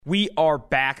We are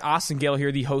back. Austin Gale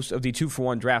here, the host of the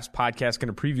 2-for-1 Drafts podcast,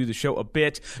 going to preview the show a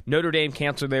bit. Notre Dame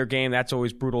canceled their game. That's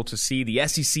always brutal to see. The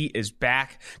SEC is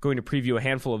back, going to preview a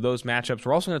handful of those matchups.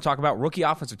 We're also going to talk about rookie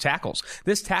offensive tackles.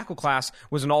 This tackle class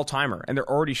was an all-timer, and they're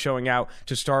already showing out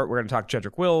to start. We're going to talk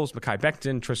Jedrick Wills, Mekhi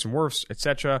Becton, Tristan Wirfs,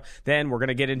 etc. Then we're going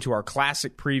to get into our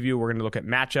classic preview. We're going to look at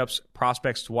matchups,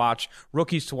 prospects to watch,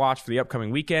 rookies to watch for the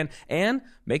upcoming weekend, and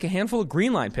make a handful of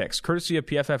Greenline picks, courtesy of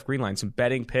PFF Greenline, some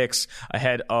betting picks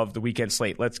ahead of the weekend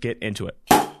slate. Let's get into it.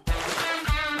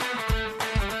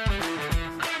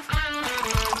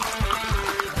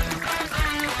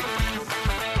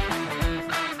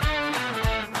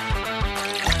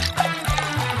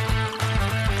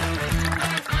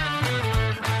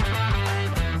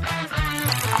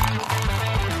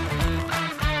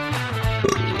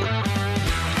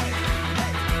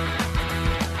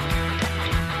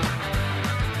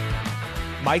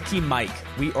 Mikey Mike,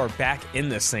 we are back in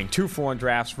this thing. 2-for-1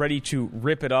 Drafts, ready to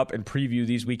rip it up and preview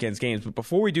these weekend's games. But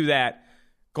before we do that,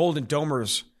 Golden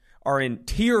Domers are in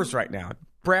tears right now.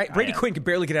 Brady Quinn could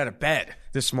barely get out of bed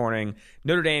this morning.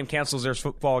 Notre Dame cancels their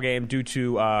football game due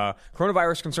to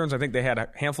coronavirus concerns. I think they had a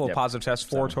handful of positive tests,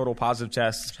 4 total positive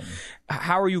tests.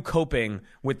 How are you coping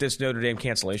with this Notre Dame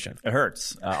cancellation? It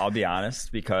hurts. I'll be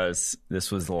honest, because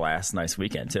this was the last nice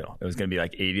weekend, too. It was going to be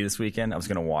like 80 this weekend. I was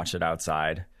going to watch it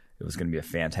outside. It was going to be a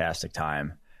fantastic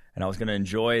time. And I was going to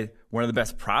enjoy one of the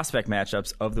best prospect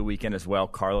matchups of the weekend as well.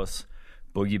 Carlos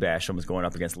Boogie Basham was going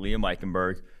up against Liam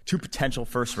Eichenberg. 2 potential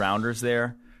first-rounders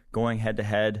there going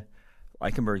head-to-head.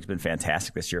 Eichenberg's been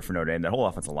fantastic this year for Notre Dame. That whole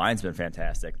offensive line's been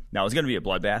fantastic. Now, it was going to be a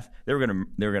bloodbath. They were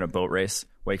going to boat race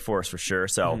Wake Forest for sure.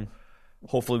 So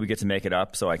hopefully we get to make it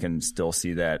up so I can still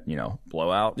see that,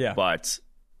 blowout. Yeah. But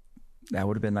that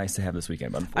would have been nice to have this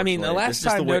weekend. But I mean, the last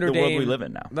time Notre Dame, the world we live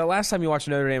in now. The last time you watched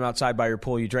Notre Dame outside by your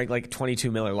pool, you drank like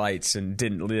 22 Miller Lights and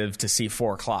didn't live to see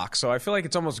 4 o'clock. So I feel like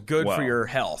it's almost good for your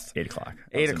health. 8 o'clock.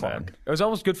 8 o'clock. It was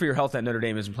almost good for your health that Notre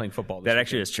Dame isn't playing football. That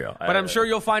actually is true. But I'm sure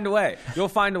you'll find a way. You'll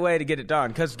find a way to get it done.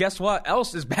 Because guess what?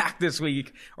 Else is back this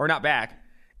week, or not back.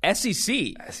 SEC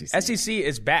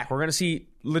is back. We're going to see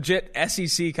legit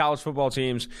SEC college football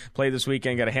teams play this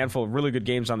weekend. Got a handful of really good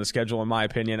games on the schedule, in my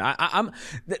opinion.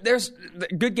 There's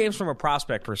good games from a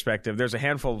prospect perspective. There's a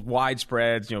handful of wide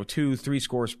spreads, 2-3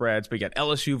 score spreads. But you got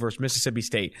LSU versus Mississippi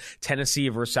State, Tennessee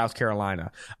versus South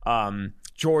Carolina,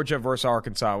 Georgia versus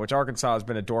Arkansas, which Arkansas has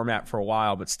been a doormat for a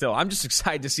while, but still, I'm just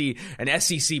excited to see an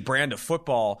SEC brand of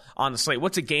football on the slate.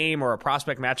 What's a game or a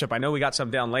prospect matchup? I know we got some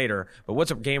down later, but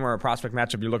what's a game or a prospect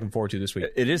matchup you're looking forward to this week?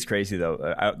 It is crazy,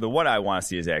 though. What I want to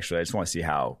see is I just want to see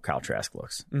how Kyle Trask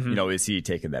looks. Is he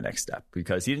taking that next step?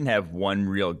 Because he didn't have one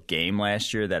real game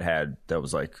last year that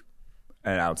was like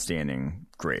an outstanding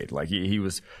grade. Like he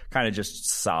was kind of just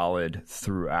solid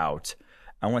throughout.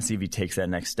 I want to see if he takes that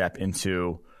next step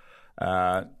into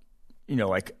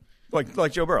like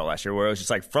Joe Burrow last year, where it was just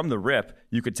like from the rip,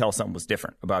 you could tell something was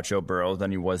different about Joe Burrow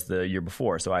than he was the year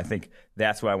before. So I think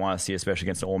that's what I want to see, especially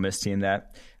against the Ole Miss team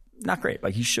that not great.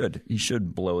 Like he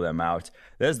should blow them out.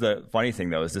 That's the funny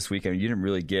thing, though, is this weekend you didn't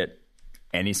really get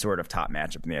any sort of top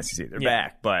matchup in the SEC. They're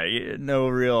back, but no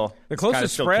real. The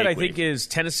closest spread, I think, is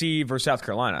Tennessee versus South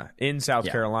Carolina in South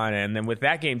Carolina. And then with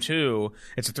that game, too,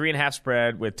 it's a 3.5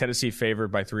 spread with Tennessee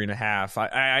favored by 3.5.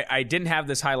 I didn't have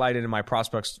this highlighted in my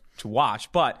prospects to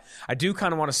watch, but I do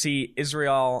kind of want to see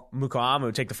Israel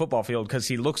Mukuamu take the football field because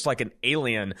he looks like an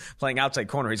alien playing outside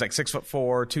corner. He's like 6'4",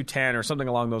 210 or something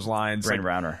along those lines. Brain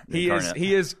Rauner.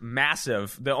 He is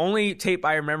massive. The only tape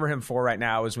I remember him for right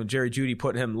now is when Jerry Jeudy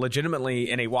put him legitimately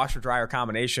in a washer-dryer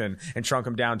combination and shrunk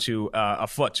him down to a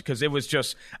foot because it was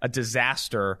just a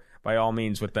disaster by all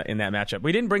means in that matchup.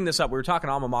 We didn't bring this up. We were talking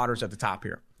alma maters at the top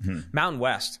here. Mountain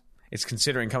West is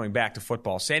considering coming back to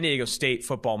football. San Diego State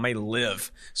football may live.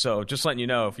 So just letting you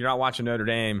know, if you're not watching Notre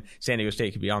Dame, San Diego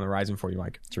State could be on the horizon for you,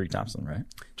 Mike. Tariq Thompson, right?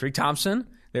 Tariq Thompson.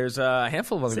 There's a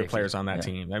handful of other good players on that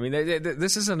team. I mean,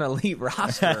 this is an elite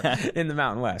roster in the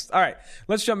Mountain West. All right,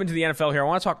 let's jump into the NFL here. I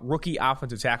want to talk rookie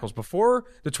offensive tackles. Before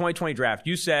the 2020 draft,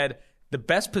 you said the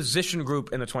best position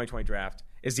group in the 2020 draft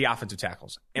is the offensive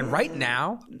tackles. And right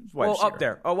now, up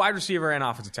there, wide receiver and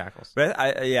offensive tackles. But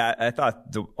I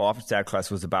thought the offensive tackle class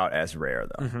was about as rare,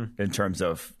 though, in terms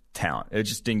of talent. It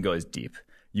just didn't go as deep.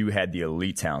 You had the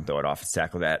elite talent, though, at offensive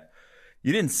tackle that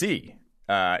you didn't see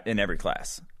in every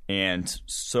class. And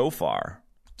so far,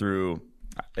 through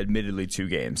admittedly 2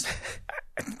 games,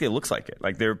 I think it looks like it.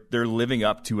 Like they're living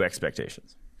up to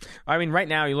expectations. I mean, right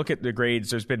now, you look at the grades,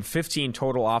 there's been 15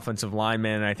 total offensive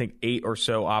linemen, and I think 8 or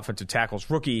so offensive tackles,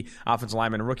 rookie offensive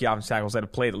linemen and rookie offensive tackles that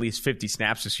have played at least 50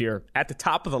 snaps this year. At the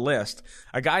top of the list,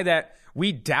 a guy that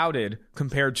we doubted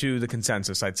compared to the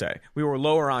consensus, I'd say. We were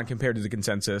lower on compared to the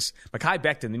consensus. Mekhi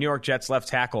Becton, the New York Jets left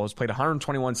tackle, has played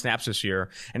 121 snaps this year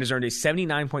and has earned a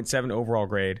 79.7 overall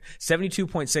grade,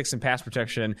 72.6 in pass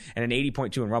protection, and an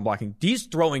 80.2 in run blocking. He's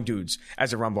throwing dudes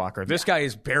as a run blocker. This guy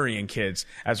is burying kids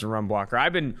as a run blocker.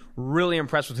 I've been really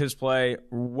impressed with his play,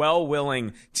 well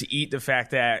willing to eat the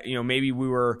fact that, maybe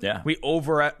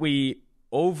we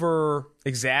over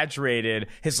exaggerated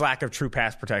his lack of true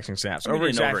pass protection snaps. Over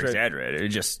exaggerated. It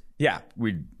just he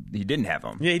didn't have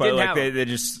them. Yeah, he didn't have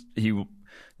them.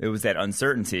 It was that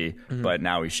uncertainty, but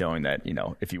now he's showing that,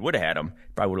 if he would have had him,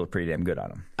 probably would have looked pretty damn good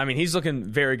on him. I mean, he's looking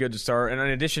very good to start. And in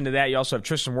addition to that, you also have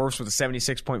Tristan Wirfs with a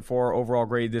 76.4 overall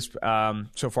grade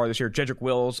so far this year. Jedrick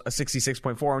Wills, a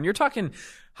 66.4. And you're talking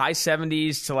high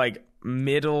 70s to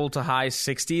middle to high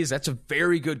 60s. That's a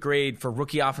very good grade for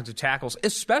rookie offensive tackles,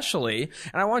 especially,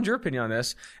 and I wanted your opinion on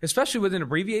this, especially with an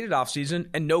abbreviated offseason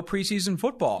and no preseason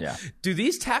football. Yeah. Do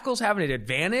these tackles have an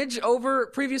advantage over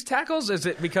previous tackles? Is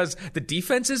it because the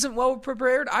defense isn't well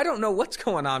prepared? I don't know what's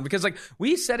going on, because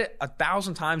we said it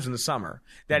 1,000 times in the summer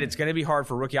that it's going to be hard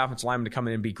for rookie offensive linemen to come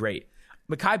in and be great.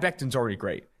 Mekhi Becton's already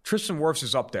great. Tristan Wirfs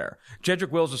is up there. Jedrick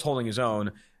Wills is holding his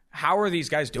own. How are these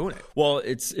guys doing it? Well,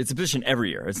 it's a position every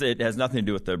year. It has nothing to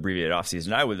do with the abbreviated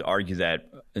offseason. I would argue that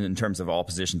in terms of all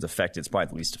positions affected, it's probably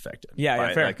the least affected.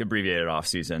 Yeah, fair. Abbreviated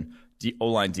offseason,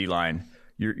 O-line, D-line,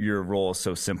 your role is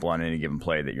so simple on any given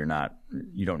play that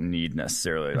you don't need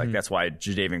necessarily. That's why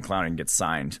Jadeveon Clowney gets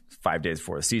signed 5 days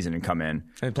before the season and come in.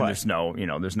 And there's no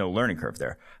learning curve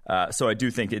there. So I do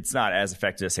think it's not as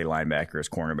effective as, say, linebackers,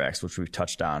 cornerbacks, which we've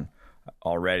touched on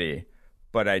already.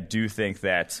 But I do think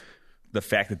that the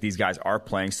fact that these guys are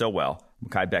playing so well,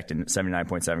 Mekhi Becton,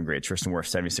 79.7 grade, Tristan Wirfs,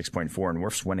 76.4, and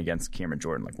Wirfs went against Cameron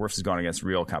Jordan. Wirfs has gone against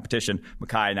real competition.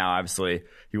 Mekhi now, obviously,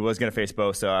 he was going to face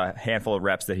Bosa, a handful of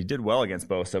reps that he did well against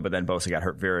Bosa, but then Bosa got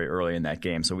hurt very early in that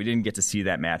game. So we didn't get to see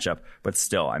that matchup. But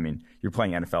still, you're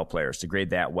playing NFL players. To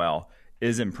grade that well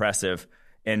is impressive.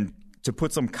 And to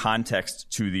put some context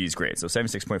to these grades, so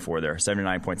 76.4 there,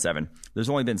 79.7, there's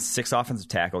only been 6 offensive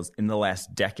tackles in the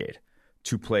last decade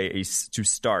to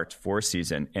start for a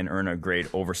season and earn a grade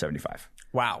over 75.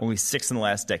 Wow. Only 6 in the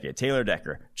last decade. Taylor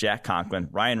Decker, Jack Conklin,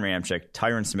 Ryan Ramczyk,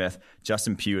 Tyron Smith,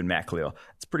 Justin Pugh, and Matt Khalil.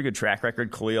 It's a pretty good track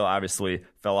record. Khalil obviously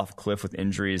fell off a cliff with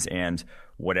injuries and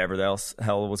whatever the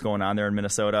hell was going on there in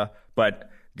Minnesota.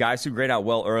 But guys who grade out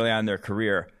well early on in their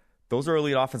career, those are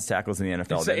elite offensive tackles in the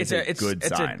NFL. It's a good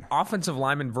sign. It's an offensive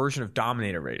lineman version of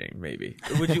dominator rating, maybe.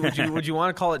 Would you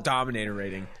want to call it dominator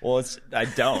rating? Well, I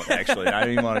don't, actually. I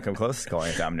don't even want to come close to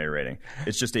calling it dominator rating.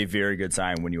 It's just a very good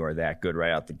sign when you are that good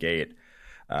right out the gate.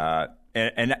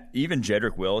 And even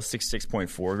Jedrick Wills,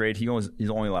 66.4 grade, he's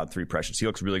only allowed 3 pressures. He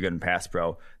looks really good in pass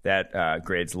pro. That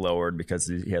grade's lowered because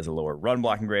he has a lower run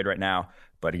blocking grade right now.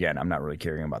 But again, I'm not really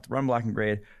caring about the run blocking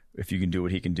grade. If you can do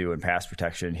what he can do in pass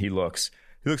protection, he looks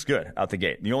good out the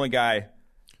gate. The only guy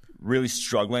really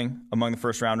struggling among the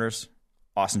first rounders,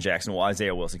 Austin Jackson. Well,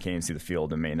 Isaiah Wilson can't even see the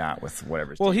field and may not with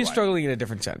whatever. Well, he's struggling in a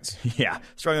different sense. Yeah,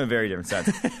 struggling in a very different sense.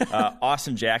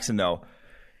 Austin Jackson, though,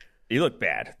 he looked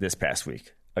bad this past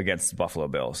week against the Buffalo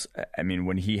Bills.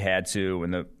 When he had to,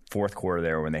 in the fourth quarter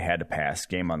there, when they had to pass,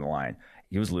 game on the line,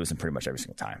 he was losing pretty much every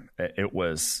single time. It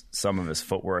was some of his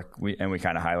footwork, and we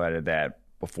kind of highlighted that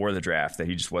before the draft, that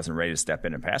he just wasn't ready to step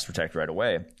in and pass protect right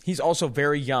away. He's also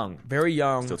very young,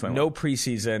 no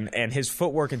preseason, and his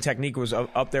footwork and technique was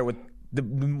up there with the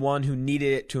one who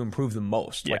needed it to improve the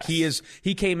most. Yes.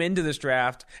 He came into this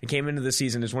draft and came into the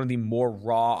season as one of the more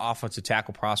raw offensive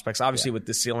tackle prospects, obviously with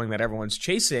the ceiling that everyone's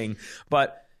chasing,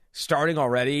 but starting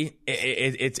already,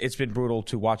 it's been brutal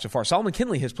to watch so far. Solomon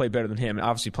Kindley has played better than him, and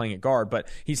obviously playing at guard, but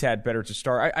he's had better to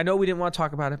start. I know we didn't want to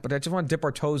talk about it, but I just want to dip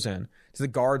our toes in to the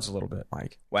guards a little bit,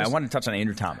 Mike. Well, I wanted to touch on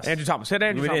Andrew Thomas. Hit Andrew Thomas first.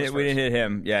 We didn't hit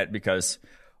him yet because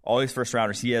all these first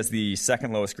rounders, he has the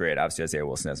second lowest grade. Obviously, Isaiah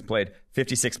Wilson hasn't played,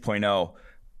 56.0.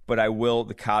 But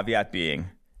the caveat being,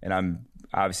 and I'm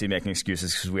obviously making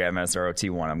excuses because we have him as our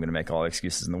OT1. I'm going to make all the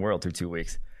excuses in the world through 2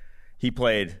 weeks. He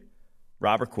played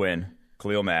Robert Quinn,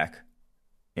 Khalil Mack,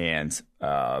 and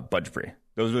Bud Dupree.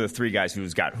 Those are the 3 guys who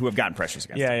have gotten pressures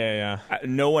against him. Yeah.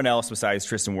 No one else besides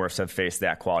Tristan Wirfs have faced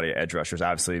that quality of edge rushers.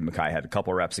 Obviously, Mekhi had a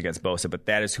couple reps against Bosa, but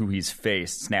that is who he's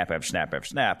faced snap after snap after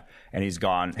snap, and he's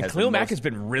gone. And Khalil Mack has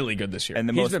been really good this year. And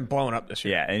he's been blowing up this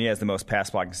year. Yeah, and he has the most pass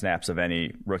blocking snaps of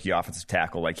any rookie offensive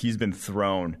tackle. He's been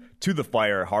thrown to the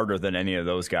fire harder than any of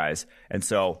those guys. And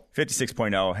so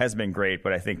 56.0 has been great,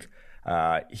 but I think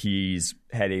he's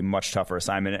had a much tougher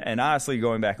assignment. And honestly,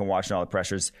 going back and watching all the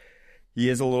pressures, he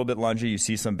is a little bit lungy. You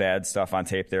see some bad stuff on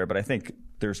tape there, but I think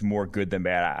there's more good than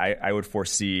bad. I would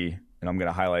foresee and I'm going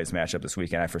to highlight his matchup this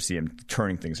weekend. I foresee him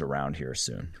turning things around here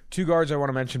soon. Two guards I want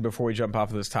to mention before we jump off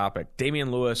of this topic.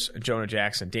 Damian Lewis and Jonah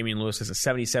Jackson. Damian Lewis has a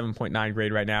 77.9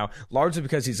 grade right now, largely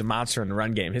because he's a monster in the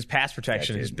run game. His pass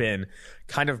protection has been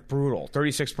kind of brutal.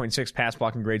 36.6 pass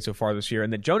blocking grade so far this year.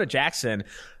 And then Jonah Jackson,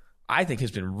 I think,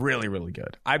 has been really, really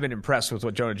good. I've been impressed with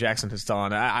what Jonah Jackson has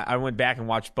done. I went back and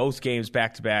watched both games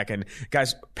back to back. And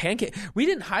guys, we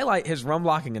didn't highlight his run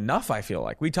blocking enough, I feel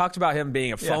like. We talked about him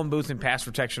being a phone booth and pass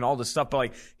protection, all this stuff, but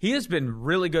like he has been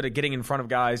really good at getting in front of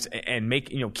guys and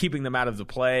keeping them out of the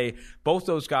play. Both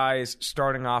those guys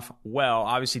starting off well.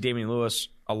 Obviously, Damian Lewis,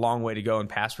 a long way to go in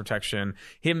pass protection.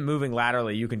 Him moving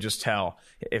laterally, you can just tell.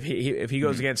 If he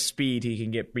goes against speed, he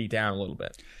can get beat down a little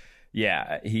bit.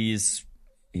 Yeah, he is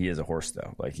a horse,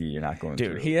 though. Like, you're not going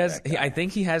Dude, through I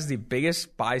think he has the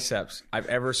biggest biceps I've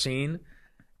ever seen.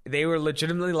 They were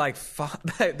legitimately like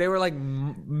thighs. They were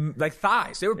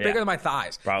bigger than my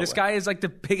thighs. Probably. This guy is like the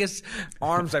biggest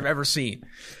arms I've ever seen.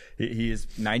 He is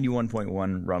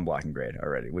 91.1 run blocking grade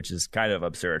already, which is kind of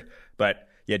absurd. But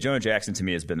yeah, Jonah Jackson to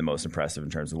me has been the most impressive in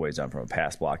terms of what he's done from a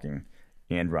pass blocking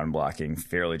and run blocking.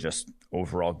 Fairly just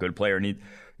overall good player. And he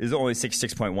is only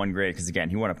 6.1 grade because, again,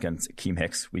 he went up against Akeem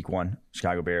Hicks week 1,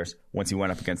 Chicago Bears. Once he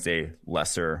went up against a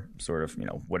lesser sort of,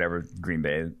 whatever, Green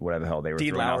Bay, whatever the hell they were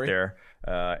throwing out there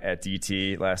at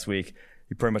DT last week,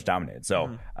 he pretty much dominated.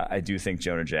 So I do think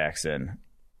Jonah Jackson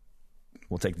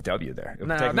will take the W there. No,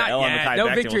 not yet.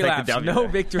 No victory laps. No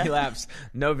victory laps.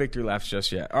 No victory laps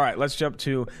just yet. All right, let's jump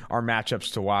to our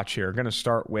matchups to watch here. Going to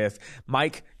start with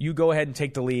Mike. You go ahead and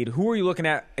take the lead. Who are you looking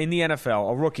at in the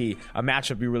NFL, a rookie, a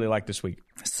matchup you really like this week?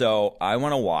 So I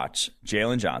want to watch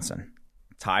Jalen Johnson,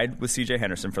 tied with C.J.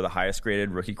 Henderson for the highest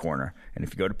graded rookie corner. And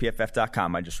if you go to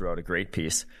PFF.com, I just wrote a great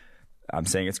piece. I'm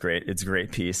saying it's great. It's a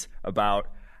great piece about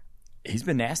he's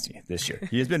been nasty this year.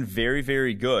 He has been very,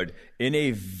 very good in a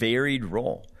varied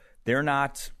role.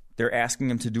 They're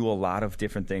asking him to do a lot of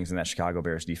different things in that Chicago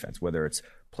Bears defense, whether it's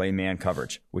play man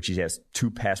coverage, which he has 2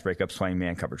 pass breakups playing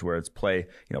man coverage, where it's play,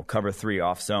 cover 3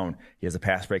 off zone. He has a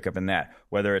pass breakup in that.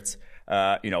 Whether it's,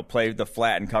 play the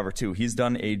flat and cover 2. He's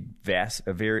done a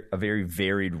very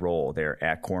varied role there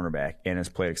at cornerback and has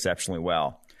played exceptionally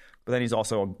well. But then he's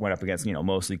also went up against,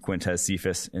 mostly Quintez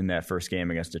Cephas in that first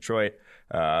game against Detroit.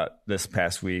 This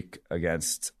past week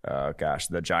against,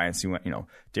 the Giants, he went,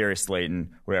 Darius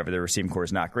Slayton, whatever, the receiving core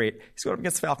is not great. He's going up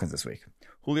against the Falcons this week.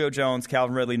 Julio Jones,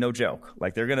 Calvin Ridley, no joke.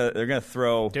 Like, they're gonna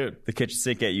throw the kitchen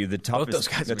sink at you. The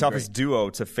toughest duo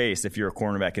to face if you're a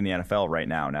cornerback in the NFL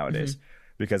nowadays,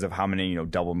 because of how many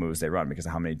double moves they run, because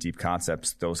of how many deep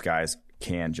concepts those guys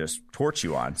can just torch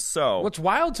you on. So what's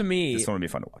wild to me, this one will be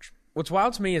fun to watch. What's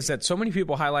wild to me is that so many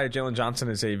people highlighted Jalen Johnson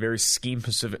as a very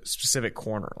scheme-specific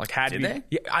corner. Did they?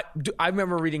 Yeah, I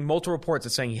remember reading multiple reports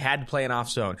that saying he had to play an off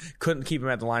zone, couldn't keep him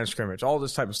at the line of scrimmage, all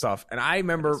this type of stuff. And I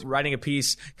remember writing a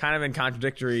piece kind of in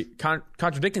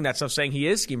contradicting that stuff, saying he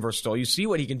is scheme versatile. You see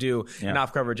what he can do in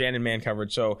off coverage and in man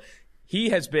coverage. So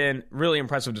he has been really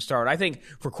impressive to start. I think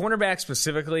for cornerbacks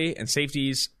specifically and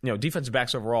safeties, defensive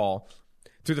backs overall,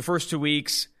 through the first 2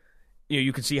 weeks,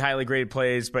 you can see highly graded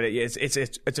plays, but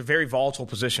it's a very volatile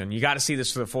position. You got to see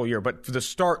this for the full year. But for the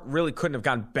start, really couldn't have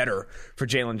gone better for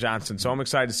Jalen Johnson. So I'm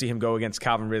excited to see him go against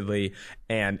Calvin Ridley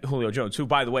and Julio Jones, who,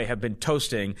 by the way, have been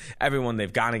toasting everyone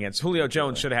they've gone against. Julio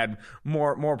Jones should have had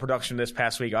more production this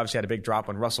past week. Obviously had a big drop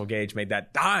when Russell Gage made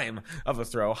that dime of a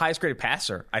throw. Highest graded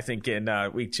passer, I think, in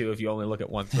week 2 if you only look at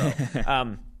one throw.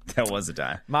 That was a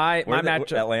dime. My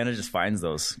matchup. Atlanta just finds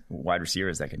those wide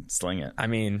receivers that can sling it. I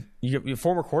mean, you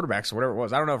former quarterbacks or whatever it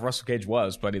was. I don't know if Russell Gage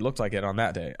was, but he looked like it on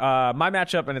that day. My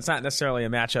matchup, and it's not necessarily a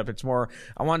matchup. It's more,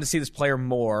 I wanted to see this player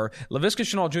more. Laviska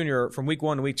Shenault Jr. from week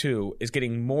 1 to week 2 is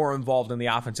getting more involved in the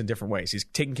offense in different ways. He's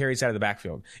taking carries out of the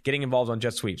backfield, getting involved on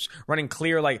jet sweeps, running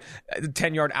clear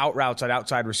 10-yard out routes at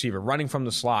outside receiver, running from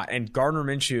the slot. And Gardner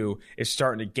Minshew is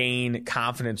starting to gain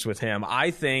confidence with him. I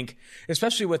think,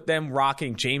 especially with them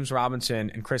rocking James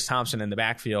Robinson and Chris Thompson in the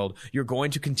backfield, you're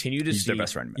going to continue to see. He's their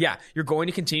best running back. Yeah, you're going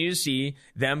to continue to see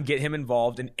them get him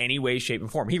involved in any way, shape, and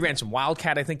form. He ran some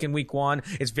Wildcat, I think, in week 1.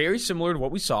 It's very similar to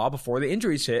what we saw before the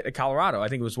injuries hit at Colorado. I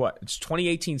think it was it's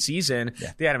 2018 season.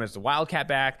 Yeah. They had him as the Wildcat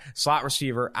back, slot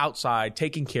receiver, outside,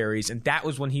 taking carries, and that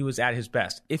was when he was at his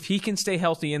best. If he can stay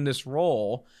healthy in this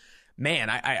role,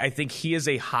 man, I think he is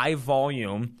a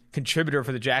high-volume contributor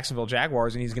for the Jacksonville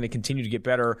Jaguars, and he's going to continue to get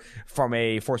better from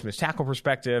a forced missed tackle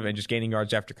perspective and just gaining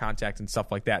yards after contact and stuff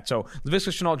like that. So Laviska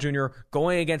Shenault Jr.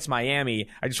 going against Miami,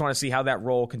 I just want to see how that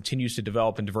role continues to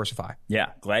develop and diversify.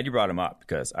 Yeah, glad you brought him up,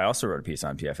 because I also wrote a piece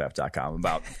on PFF.com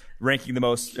about ranking the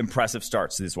most impressive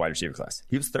starts to this wide receiver class.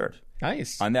 He was 3rd.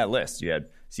 Nice. On that list, you had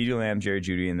CeeDee Lamb, Jerry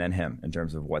Jeudy, and then him in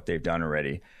terms of what they've done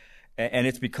already. And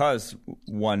it's because,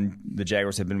 one, the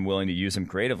Jaguars have been willing to use him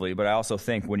creatively, but I also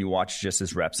think when you watch just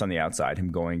his reps on the outside,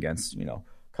 him going against,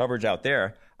 coverage out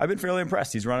there, I've been fairly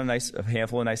impressed. He's run a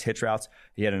handful of nice hitch routes.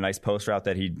 He had a nice post route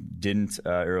that he didn't,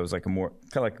 or it was like a more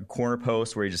kind of like a corner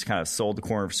post where he just kind of sold the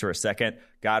corner for a second,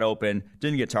 got open,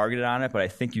 didn't get targeted on it, but I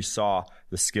think you saw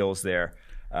the skills there.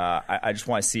 I just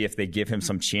want to see if they give him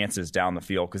some chances down the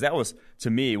field, because that was, to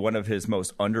me, one of his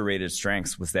most underrated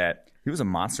strengths was that he was a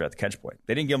monster at the catch point.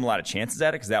 They didn't give him a lot of chances at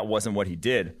it because that wasn't what he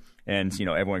did. And,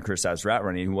 everyone criticized route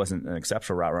running. He wasn't an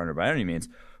exceptional route runner by any means.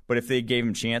 But if they gave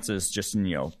him chances just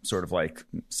in, sort of like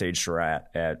Sage Surratt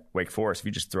at Wake Forest, if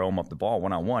you just throw him up the ball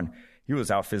one-on-one, he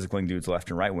was out physicaling dudes left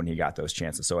and right when he got those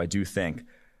chances. So I do think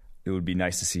it would be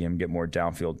nice to see him get more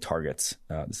downfield targets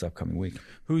this upcoming week.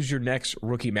 Who's your next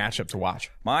rookie matchup to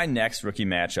watch? My next rookie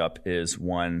matchup is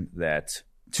one that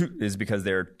is because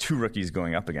there are two rookies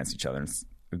going up against each other. And it's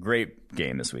a great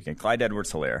game this weekend. Clyde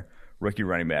Edwards-Helaire, rookie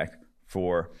running back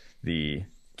for the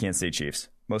Kansas City Chiefs.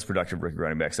 Most productive rookie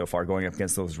running back so far, going up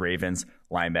against those Ravens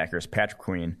linebackers, Patrick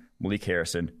Queen, Malik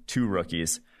Harrison, two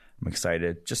rookies. I'm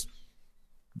excited just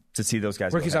to see those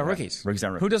guys. Rookies on rookies. Rookies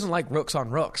on rookies. Who doesn't like rooks on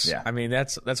rooks? Yeah. I mean,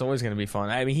 that's always going to be fun.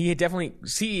 I mean, he definitely,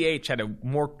 CEH had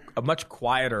a much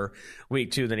quieter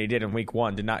week 2 than he did in week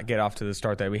 1. Did not get off to the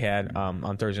start that we had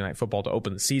on Thursday Night Football to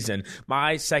open the season.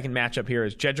 My second matchup here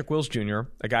is Jedrick Wills Jr.,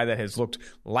 a guy that has looked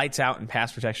lights out in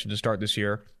pass protection to start this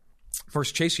year,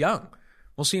 versus Chase Young.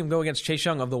 We'll see him go against Chase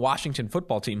Young of the Washington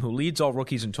football team, who leads all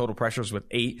rookies in total pressures with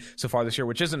 8 so far this year,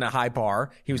 which isn't a high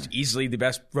bar. He was easily the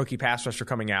best rookie pass rusher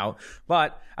coming out.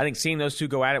 But I think seeing those two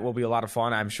go at it will be a lot of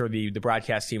fun. I'm sure the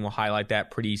broadcast team will highlight that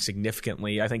pretty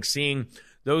significantly. I think seeing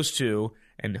those two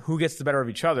and who gets the better of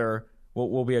each other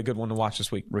will be a good one to watch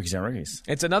this week. Rookies on rookies.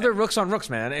 It's another rooks on rooks,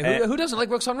 man. And who doesn't like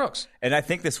rooks on rooks? And I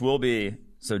think this will be,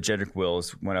 so Jedrick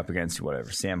Wills went up against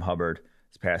Sam Hubbard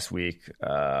this past week.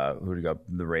 Who did go up?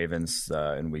 The Ravens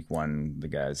in week 1. The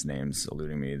guy's name's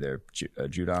eluding me. They're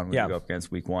Judon would go up against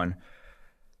week 1.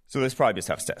 So this probably be his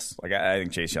toughest test. I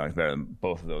think Chase Young is better than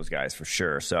both of those guys for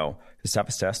sure. So his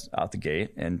toughest test out the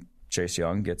gate, and Chase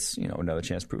Young gets another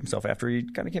chance to prove himself after he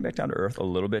kind of came back down to earth a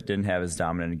little bit. Didn't have his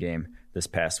dominant game this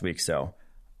past week. So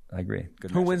I agree.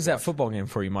 Good. Who wins that football game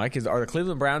for you, Mike? Are the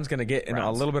Cleveland Browns going to get in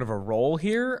a little bit of a roll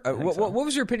here? What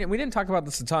was your opinion? We didn't talk about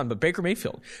this a ton, but Baker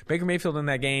Mayfield. Baker Mayfield in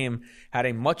that game had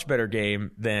a much better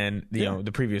game than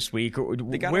the previous week.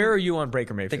 Where are you on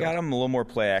Baker Mayfield? They got him a little more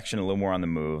play action, a little more on the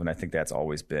move, and I think that's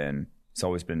always been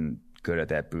good at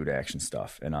that boot action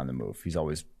stuff and on the move. He's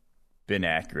always been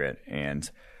accurate, and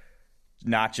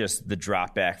not just the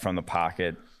drop back from the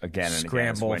pocket again and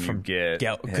scramble again. When from you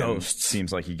get ghosts.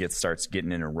 Seems like he starts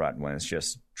getting in a rut when it's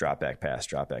just drop back pass.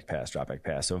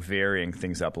 So varying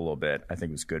things up a little bit, I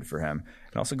think was good for him.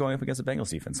 And also going up against the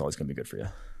Bengals defense is always going to be good for you.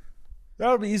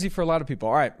 That'll be easy for a lot of people.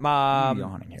 All right. I'm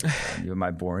yawning here. Am I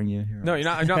boring you here? No, you're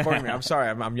not. I'm not boring me. I'm sorry.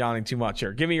 I'm yawning too much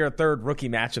here. Give me your third rookie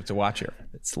matchup to watch here.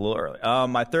 It's a little early.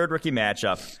 My third rookie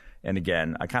matchup, and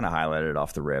again, I kind of highlighted it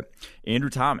off the rip. Andrew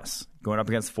Thomas going up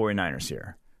against the 49ers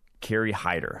here. Kerry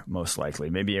Hyder, most likely.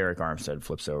 Maybe Eric Armstead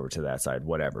flips over to that side,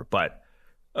 whatever. But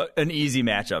an easier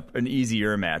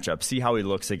matchup. See how he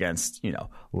looks against,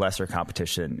 lesser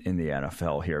competition in the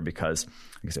NFL here, because,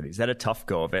 like I said, he's had a tough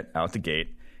go of it out the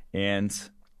gate. And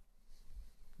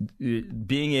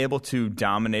being able to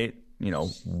dominate,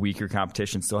 weaker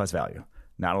competition still has value.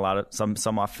 Not a lot of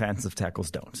some offensive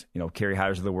tackles don't. Kerry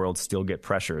Hyders of the world still get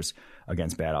pressures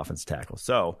against bad offensive tackles.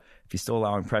 So if he's still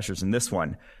allowing pressures in this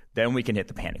one, then we can hit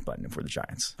the panic button if we're the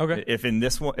Giants. Okay. If in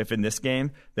this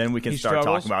game, then we can start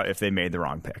talking about if they made the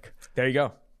wrong pick. There you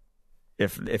go.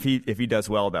 If he does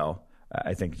well though,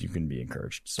 I think you can be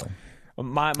encouraged. So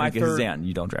my third, Zan,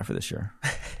 you don't draft for this year.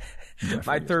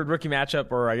 My third rookie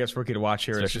matchup, or I guess rookie to watch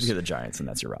here, is just the Giants, and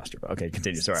that's your roster. But okay,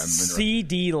 continue. Sorry, I'm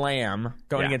CeeDee Lamb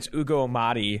going against Ugo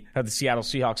Amadi of the Seattle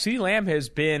Seahawks. CeeDee Lamb has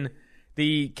been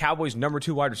the Cowboys' number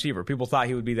 2 wide receiver. People thought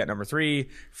he would be that number 3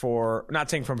 for, not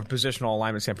saying from a positional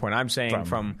alignment standpoint, I'm saying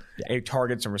from a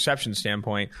targets and reception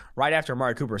standpoint. Right after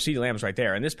Amari Cooper, CeeDee Lamb's right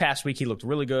there. And this past week, he looked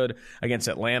really good against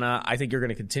Atlanta. I think you're going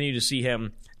to continue to see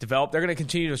him develop. They're going to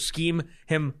continue to scheme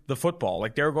him the football.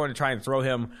 Like, they're going to try and throw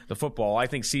him the football. I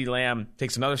think CeeDee Lamb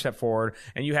takes another step forward.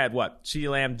 And you had CeeDee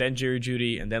Lamb, then Jerry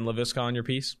Jeudy, and then Laviska on your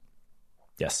piece?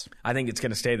 Yes. I think it's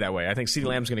going to stay that way. I think CeeDee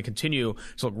Lamb's going to continue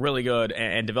to look really good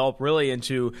and develop really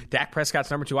into Dak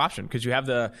Prescott's number 2 option because you have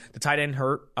the tight end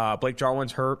hurt. Blake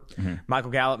Jarwin's hurt. Mm-hmm.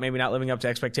 Michael Gallup maybe not living up to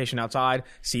expectation outside.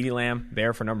 CeeDee Lamb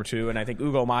there for number 2. And I think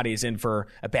Ugo Amadi is in for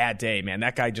a bad day, man.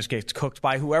 That guy just gets cooked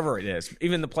by whoever it is.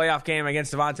 Even the playoff game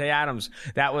against Devontae Adams,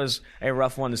 that was a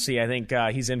rough one to see. I think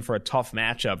he's in for a tough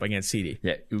matchup against CeeDee.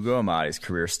 Yeah, Ugo Amadi's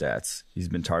career stats, he's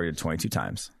been targeted 22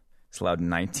 times. He's allowed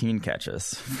 19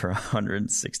 catches for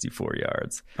 164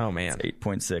 yards. Oh, man. It's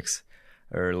 8.6,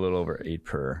 or a little over 8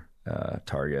 per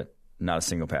target. Not a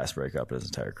single pass breakup in his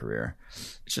entire career.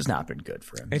 It's just not been good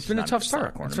for him. It's been a tough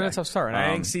start. And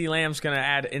I think CeeDee Lamb's going to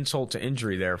add insult to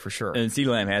injury there for sure. And CeeDee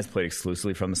Lamb has played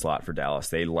exclusively from the slot for Dallas.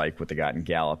 They like what they got in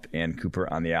Gallup and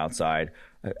Cooper on the outside.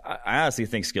 I honestly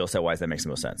think skill set wise that makes the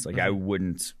most sense. Like I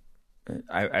wouldn't.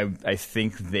 I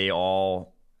think they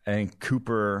all. I think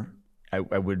Cooper. I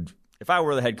would. If I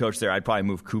were the head coach there, I'd probably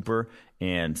move Cooper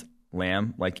and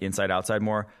Lamb like inside outside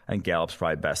more. I think Gallup's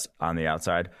probably best on the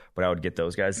outside, but I would get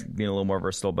those guys being a little more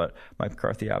versatile. But Mike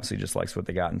McCarthy obviously just likes what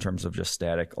they got in terms of just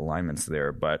static alignments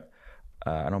there. But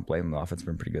I don't blame them. The offense has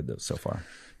been pretty good though, so far.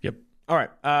 Yep. All right,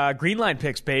 Greenline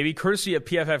picks, baby. Courtesy of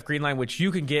PFF Greenline, which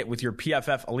you can get with your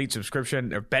PFF Elite subscription.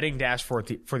 Their betting dash for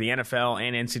the NFL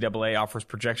and NCAA offers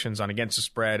projections on against the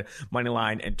spread, money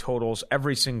line, and totals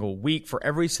every single week for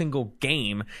every single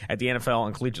game at the NFL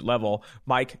and collegiate level.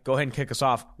 Mike, go ahead and kick us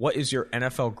off. What is your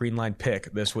NFL Greenline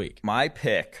pick this week? My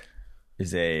pick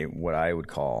is what I would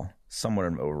call somewhat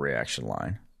of an overreaction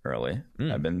line early.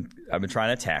 I've been trying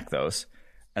to attack those,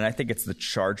 and I think it's the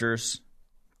Chargers.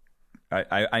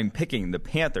 I'm picking the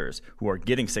Panthers, who are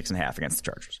getting 6.5 against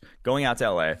the Chargers, going out to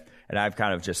LA, and I've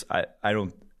kind of just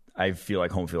I feel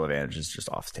like home field advantage is just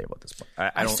off the table at this point.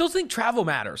 I still think travel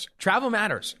matters. Travel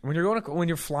matters when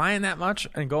you're flying that much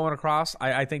and going across.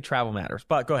 I think travel matters.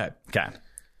 But go ahead. Okay,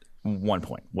 1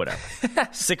 point, whatever.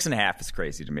 6.5 is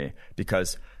crazy to me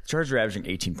because the Chargers are averaging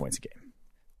 18 points a game.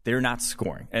 They're not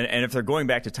scoring, and if they're going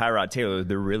back to Tyrod Taylor,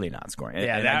 they're really not scoring.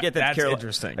 And I get that that's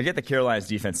interesting. I get that Carolina's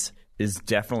defense is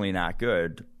definitely not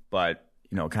good, but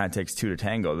it kind of takes 2 to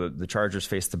tango. The Chargers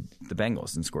faced the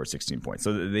Bengals and scored 16 points,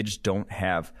 so they just don't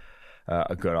have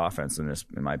a good offense in this,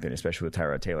 in my opinion, especially with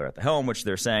Tyrod Taylor at the helm, which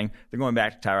they're saying they're going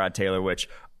back to Tyrod Taylor, which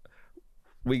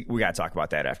we got to talk about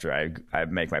that after I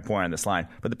make my point on this line.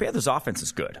 But the Panthers' offense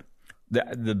is good.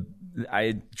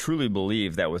 I truly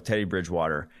believe that with Teddy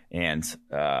Bridgewater and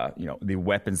the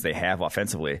weapons they have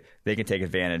offensively, they can take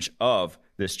advantage of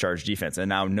this Chargers defense. And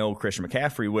now no Christian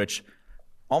McCaffrey, which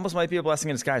almost might be a blessing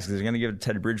in disguise because they're going to give it to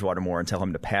Teddy Bridgewater more and tell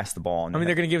him to pass the ball. They're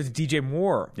going to give it to DJ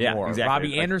Moore more, exactly.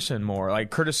 Robbie Anderson more.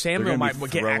 Like Curtis Samuel might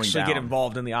get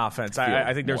involved in the offense.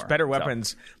 I think there's better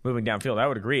weapons moving downfield. I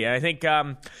would agree. And I think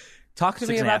talk to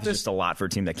me about this. Just a lot for a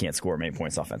team that can't score many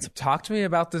points offensively. Talk to me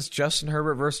about this Justin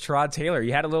Herbert versus Tyrod Taylor.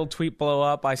 You had a little tweet blow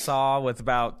up I saw with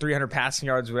about 300 passing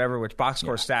yards, whatever, which box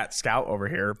score scout over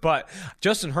here. But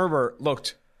Justin Herbert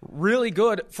looked really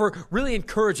good for really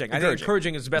encouraging. I think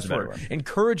encouraging is the best word.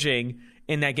 Encouraging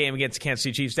in that game against the Kansas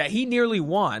City Chiefs that he nearly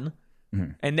won.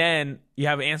 Mm-hmm. And then you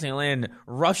have Anthony Lynn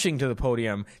rushing to the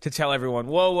podium to tell everyone,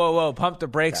 whoa, pump the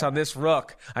brakes on this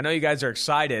rook. I know you guys are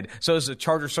excited. So is the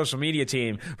Chargers social media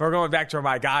team. But we're going back to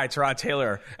my guy, Tyrod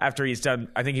Taylor, after he's done,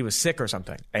 I think he was sick or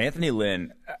something. Anthony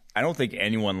Lynn, I don't think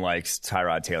anyone likes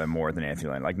Tyrod Taylor more than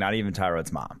Anthony Lynn. Like, not even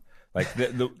Tyrod's mom. Like,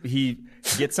 he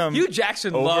gets him. Hugh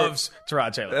Jackson loves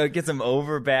Tyrod Taylor. Gets him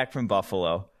over back from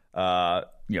Buffalo.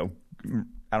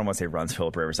 I don't want to say runs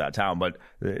Phillip Rivers out of town, but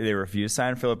they refuse to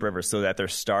sign Phillip Rivers so that they're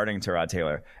starting Tyrod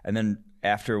Taylor. And then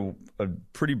after a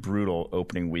pretty brutal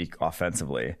opening week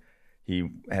offensively, he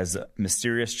has a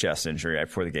mysterious chest injury right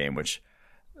before the game, which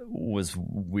was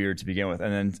weird to begin with.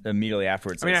 And then immediately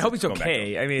afterwards, I hope he's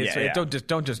okay. Don't just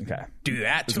do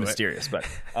that to it. Mysterious, but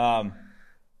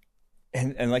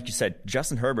and like you said,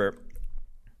 Justin Herbert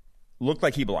looked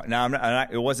like he belonged. Now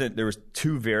it wasn't. There was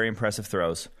 2 very impressive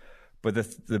throws. But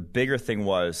the bigger thing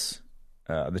was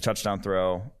the touchdown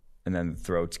throw and then the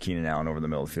throw to Keenan Allen over the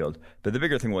middle of the field. But the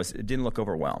bigger thing was it didn't look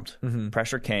overwhelmed. Mm-hmm.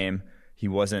 Pressure came. He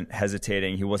wasn't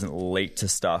hesitating. He wasn't late to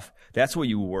stuff. That's what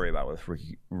you worry about with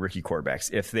rookie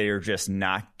quarterbacks. If they're just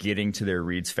not getting to their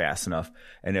reads fast enough,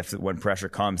 and if when pressure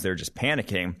comes, they're just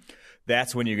panicking,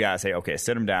 that's when you got to say, okay,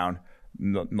 sit them down,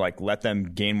 like let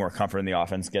them gain more comfort in the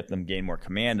offense, get them gain more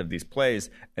command of these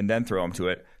plays, and then throw them to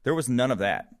it. There was none of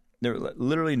that. There was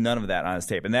literally none of that on his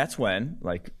tape. And that's when,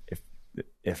 like,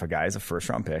 if a guy is a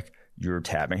first-round pick, you're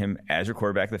tabbing him as your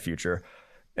quarterback of the future.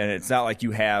 And it's not like you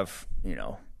have,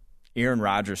 Aaron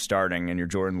Rodgers starting and you're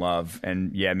Jordan Love,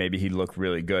 and yeah, maybe he looked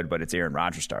really good, but it's Aaron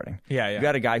Rodgers starting. Yeah. You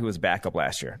got a guy who was backup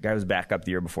last year, a guy who was backup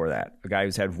the year before that, a guy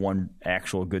who's had one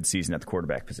actual good season at the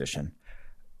quarterback position.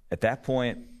 At that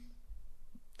point,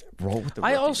 roll with the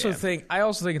rookie. I also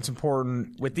think it's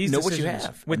important with these decisions. What you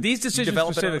have. With these decisions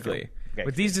specifically. Okay.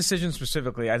 With these decisions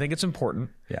specifically, I think it's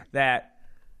important Yeah. that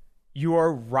you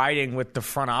are riding with the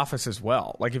front office as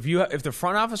well. Like if the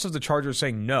front office of the Chargers is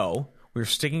saying no, we're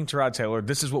sticking to Tyrod Taylor,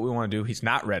 this is what we want to do, he's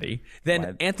not ready,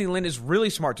 then Anthony Lynn is really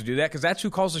smart to do that because that's who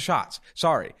calls the shots.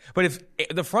 Sorry. But if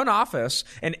the front office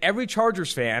and every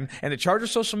Chargers fan and the Chargers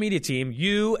social media team,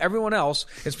 you, everyone else,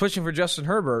 is pushing for Justin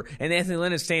Herbert and Anthony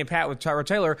Lynn is staying pat with Tyrod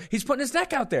Taylor, he's putting his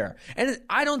neck out there. And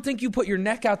I don't think you put your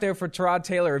neck out there for Tyrod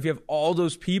Taylor if you have all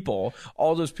those people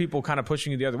kind of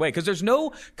pushing you the other way. Because there's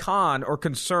no con or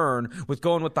concern with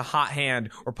going with the hot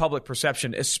hand or public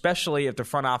perception, especially if the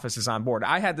front office is on board.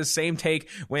 I had the same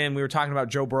take when we were talking about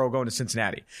Joe Burrow going to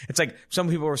Cincinnati. It's like some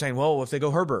people were saying, well, if they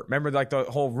go Herbert, remember like the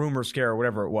whole rumor scare or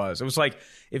whatever it was. It was like,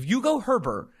 if you go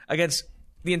Herbert against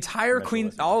the entire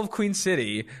all of Queen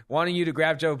City wanting you to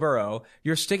grab Joe Burrow,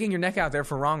 you're sticking your neck out there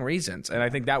for wrong reasons. And I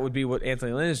think that would be what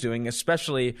Anthony Lynn is doing,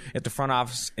 especially if the front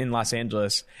office in Los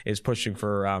Angeles is pushing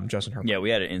for Justin Herbert. Yeah, we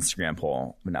had an Instagram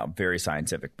poll, now very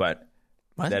scientific, but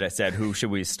that I said, who should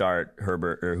we start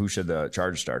Herbert, or who should the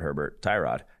Chargers start Herbert?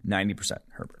 Tyrod. 90%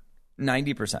 Herbert.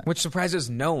 90%. Which surprises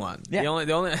no one. Yeah.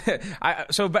 The only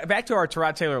so back to our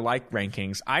Tyrod Taylor like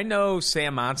rankings. I know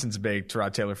Sam Monson's a big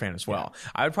Tyrod Taylor fan as well.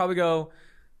 Yeah. I would probably go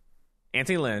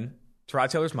Anthony Lynn, Tyrod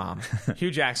Taylor's mom,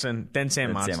 Hugh Jackson, then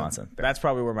Sam Monson. That's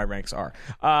probably where my ranks are.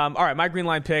 All right, my green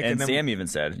line pick. And then Sam even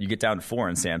said, you get down to 4,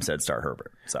 and Sam said start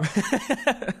Herbert.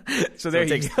 So there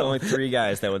you go. Only 3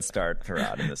 guys that would start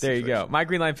Tyrod in this There situation. you go. My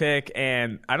green line pick,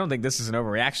 and I don't think this is an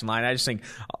overreaction line. I just think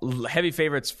heavy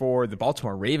favorites for the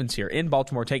Baltimore Ravens here in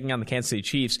Baltimore taking on the Kansas City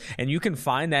Chiefs, and you can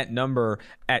find that number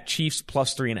at Chiefs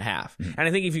plus 3.5. Mm-hmm. And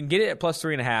I think if you can get it at plus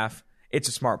 3.5, it's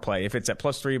a smart play. If it's at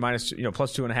plus 3 minus,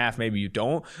 plus 2.5, maybe you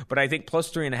don't. But I think plus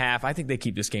 3.5, I think they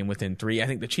keep this game within 3. I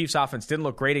think the Chiefs offense didn't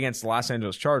look great against the Los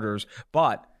Angeles Chargers,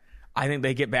 but I think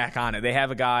they get back on it. They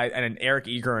have a guy, and Eric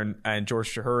Eager and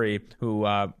George Chahuri, who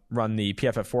run the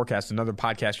PFF Forecast, another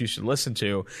podcast you should listen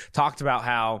to, talked about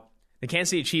how the Kansas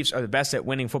City Chiefs are the best at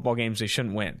winning football games they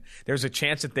shouldn't win. There's a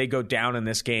chance that they go down in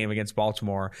this game against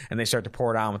Baltimore and they start to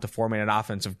pour it on with the 4-minute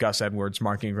offense of Gus Edwards,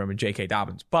 Mark Ingram, and J.K.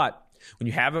 Dobbins. But when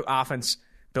you have an offense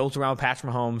built around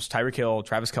Patrick Mahomes, Tyreek Hill,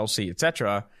 Travis Kelce,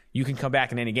 etc., you can come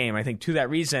back in any game. I think to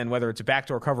that reason, whether it's a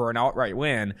backdoor cover or an outright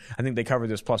win, I think they cover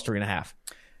this plus 3.5.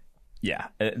 Yeah,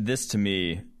 this to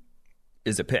me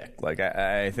is a pick. Like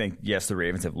I think, yes, the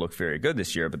Ravens have looked very good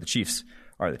this year, but the Chiefs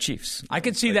are the Chiefs. I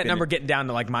could see that number getting down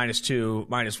to like -2,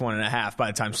 -1.5 by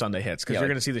the time Sunday hits, because you're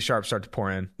going to see the sharps start to pour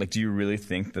in. Like, do you really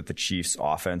think that the Chiefs'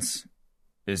 offense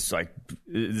is like,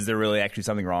 is there really actually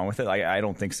something wrong with it? I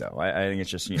don't think so. I think it's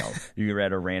just, you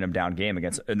read a random down game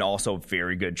against an also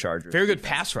very good Chargers. Very good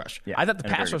pass rush. Yeah, I thought the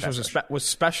pass rush was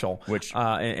special. Which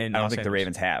I don't think the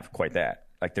Ravens have quite that.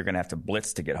 Like, they're going to have to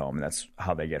blitz to get home, and that's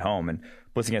how they get home. And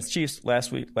blitz against the Chiefs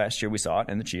last year we saw it,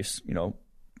 and the Chiefs,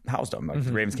 housed them. Like,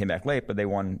 the Ravens came back late, but they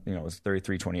won, it was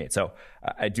 33-28. So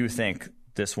I do think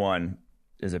this one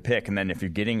is a pick. And then if you're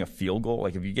getting a field goal,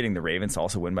 like if you're getting the Ravens to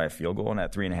also win by a field goal in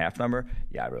that 3.5 number,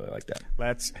 yeah, I really like that.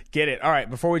 Let's get it. All right,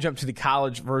 before we jump to the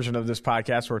college version of this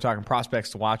podcast where we're talking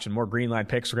prospects to watch and more green line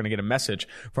picks, we're going to get a message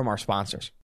from our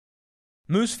sponsors.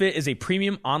 MooseFit is a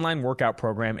premium online workout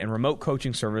program and remote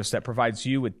coaching service that provides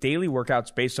you with daily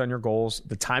workouts based on your goals,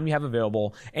 the time you have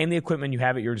available, and the equipment you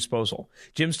have at your disposal.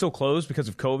 Gyms still closed because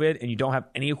of COVID and you don't have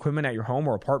any equipment at your home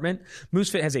or apartment?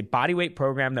 MooseFit has a bodyweight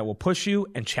program that will push you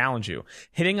and challenge you.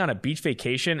 Hitting on a beach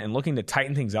vacation and looking to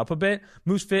tighten things up a bit?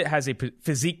 MooseFit has a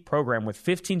physique program with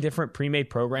 15 different pre-made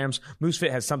programs.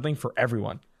 MooseFit has something for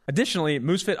everyone. Additionally,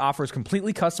 MooseFit offers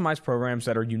completely customized programs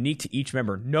that are unique to each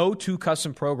member. No 2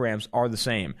 custom programs are the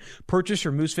same. Purchase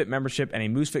your MooseFit membership and a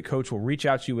MooseFit coach will reach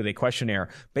out to you with a questionnaire.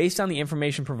 Based on the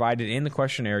information provided in the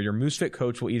questionnaire, your MooseFit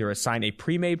coach will either assign a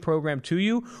pre-made program to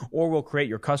you or will create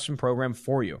your custom program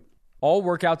for you. All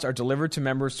workouts are delivered to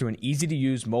members through an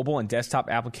easy-to-use mobile and desktop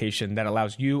application that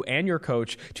allows you and your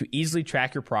coach to easily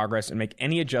track your progress and make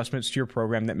any adjustments to your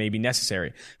program that may be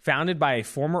necessary. Founded by a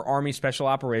former Army Special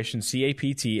Operations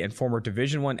CAPT and former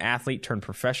Division I athlete turned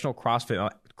professional CrossFit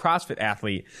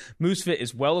athlete, MooseFit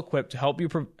is well equipped to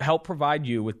help provide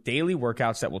you with daily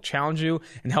workouts that will challenge you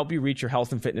and help you reach your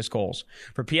health and fitness goals.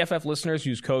 For PFF listeners,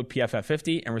 use code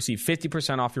PFF50 and receive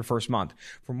 50% off your first month.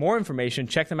 For more information,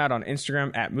 check them out on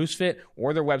Instagram at MooseFit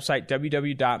or their website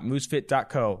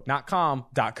www.moosefit.co.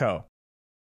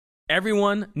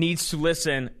 Everyone needs to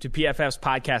listen to PFF's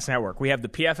podcast network. We have the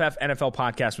PFF NFL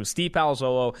podcast with Steve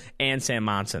Palazzolo and Sam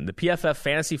Monson, the PFF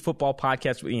Fantasy Football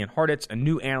podcast with Ian Hartitz, a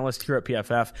new analyst here at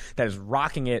PFF that is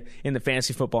rocking it in the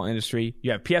fantasy football industry.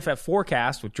 You have PFF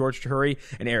Forecast with George Chahuri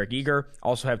and Eric Eager.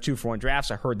 Also have 2-for-1 Drafts.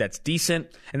 I heard that's decent.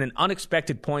 And then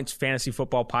Unexpected Points Fantasy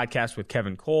Football podcast with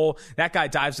Kevin Cole. That guy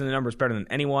dives into the numbers better than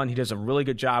anyone. He does a really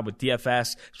good job with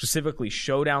DFS, specifically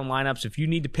showdown lineups. If you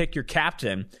need to pick your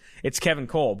captain, it's Kevin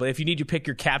Cole. But if you need to pick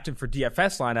your captain for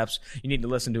DFS lineups, you need to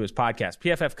listen to his podcast.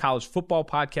 PFF College Football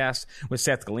Podcast with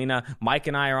Seth Galina. Mike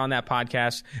and I are on that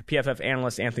podcast. PFF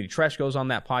analyst Anthony Tresh goes on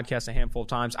that podcast a handful of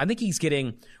times. I think he's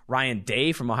getting Ryan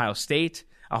Day from Ohio State,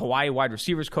 a Hawaii wide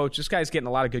receivers coach. This guy's getting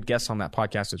a lot of good guests on that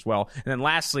podcast as well. And then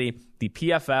lastly, the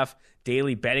PFF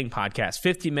Daily Betting Podcast.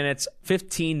 15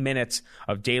 minutes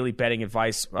of daily betting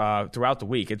advice throughout the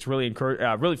week. It's really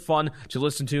really fun to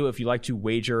listen to if you like to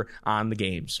wager on the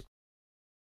games.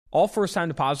 All first-time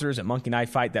depositors at Monkey Knife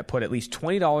Fight that put at least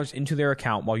 $20 into their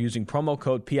account while using promo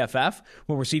code PFF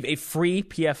will receive a free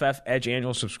PFF Edge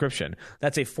annual subscription.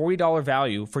 That's a $40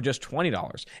 value for just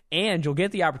 $20. And you'll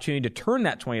get the opportunity to turn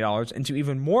that $20 into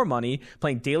even more money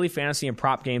playing daily fantasy and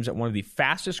prop games at one of the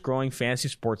fastest-growing fantasy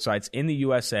sports sites in the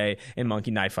USA in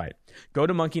Monkey Knife Fight. Go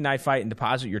to Monkey Knife Fight and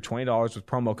deposit your $20 with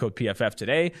promo code PFF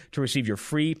today to receive your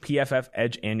free PFF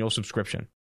Edge annual subscription.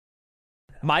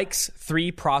 Mike's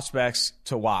 3 prospects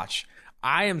to watch.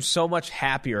 I am so much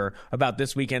happier about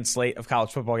this weekend's slate of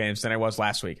college football games than I was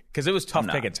last week because it was tough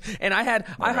pickings. And I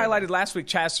highlighted last week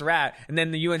Chaz Surratt, and then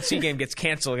the UNC game gets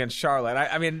canceled against Charlotte.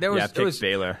 I mean, it was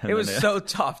Baylor. It was so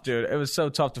tough, dude. It was so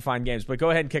tough to find games. But go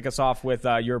ahead and kick us off with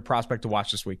your prospect to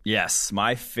watch this week. Yes,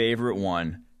 my favorite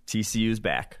one. TCU's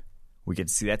back. We get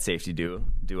to see that safety duo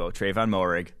Trayvon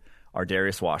Moehrig,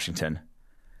 Ardarius Washington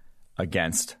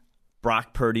against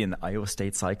Brock Purdy and the Iowa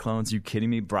State Cyclones. You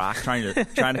kidding me? Brock trying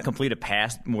to complete a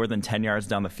pass more than 10 yards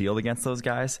down the field against those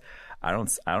guys. I don't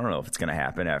know if it's going to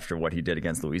happen after what he did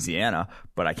against Louisiana,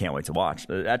 but I can't wait to watch.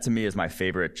 That to me is my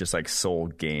favorite, just like sole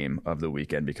game of the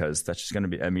weekend because that's just going to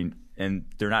be. I mean, and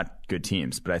they're not good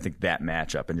teams, but I think that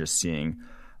matchup and just seeing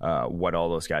what all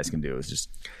those guys can do is just.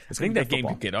 I think that game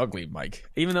could get ugly, Mike.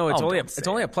 Even though it's only a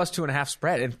 +2.5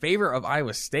 spread in favor of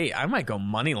Iowa State, I might go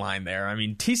money line there. I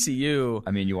mean, TCU.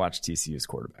 I mean, you watch TCU's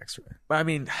quarterbacks, right? I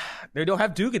mean, they don't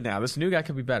have Dugan now. This new guy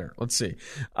could be better. Let's see.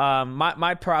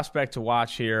 My prospect to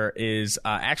watch here is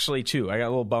actually 2. I got a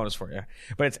little bonus for you,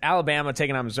 but it's Alabama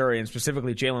taking on Missouri, and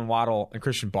specifically Jalen Waddle and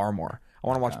Christian Barmore. I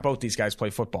want to watch both these guys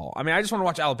play football. I mean, I just want to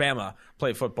watch Alabama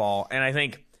play football, and I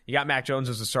think. You got Mac Jones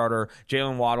as a starter.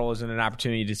 Jalen Waddle is in an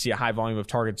opportunity to see a high volume of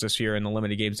targets this year in the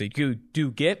limited games they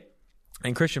do get.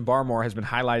 And Christian Barmore has been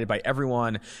highlighted by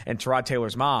everyone and Tyrod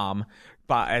Taylor's mom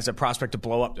as a prospect to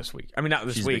blow up this week. I mean, not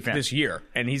this week, this year.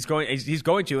 And he's going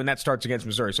to, and that starts against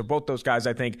Missouri. So both those guys,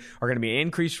 I think, are going to be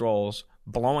increased roles,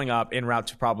 blowing up en route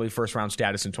to probably first-round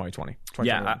status in 2020.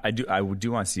 Yeah, I do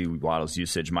want to see Waddle's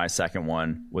usage. My second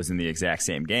one was in the exact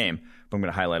same game, but I'm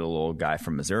going to highlight a little guy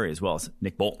from Missouri as well. It's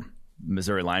Nick Bolton.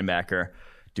 Missouri linebacker,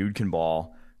 dude can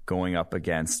ball, going up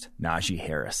against Najee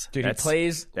Harris. Dude, he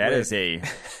plays. That is a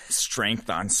strength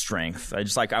on strength.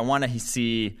 I want to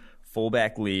see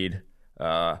fullback lead.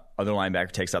 Other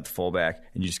linebacker takes out the fullback,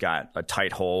 and you just got a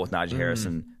tight hole with Najee Harris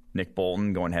and Nick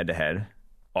Bolton going head to head.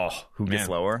 Oh, who gets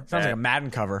lower? Sounds like a Madden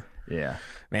cover. Yeah.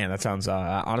 Man, that sounds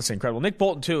honestly incredible. Nick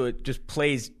Bolton, too, it just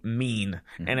plays mean.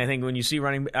 And I think when you see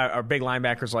running big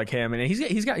linebackers like him, and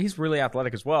he's really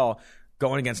athletic as well,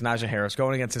 going against Najee Harris,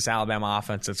 going against this Alabama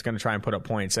offense that's going to try and put up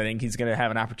points. I think he's going to have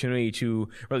an opportunity to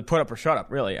really put up or shut up,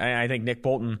 really. I think Nick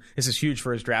Bolton, this is huge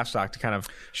for his draft stock to kind of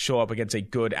show up against a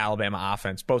good Alabama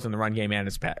offense, both in the run game and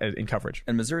in coverage.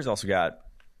 And Missouri's also got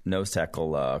nose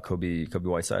tackle Kobe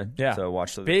Whiteside. Yeah. So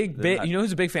watch the big. You know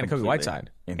who's a big fan of Kobe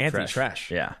Whiteside? Anthony Tresh.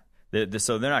 Yeah.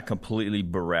 So they're not completely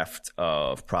bereft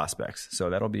of prospects. So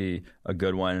that'll be a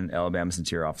good one. Alabama's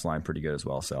interior offensive line pretty good as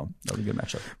well. So that'll be a good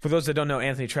matchup. For those that don't know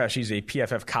Anthony Tresh, he's a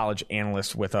PFF college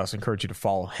analyst with us. I encourage you to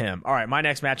follow him. All right, my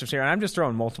next matchup's here, and I'm just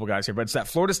throwing multiple guys here, but it's that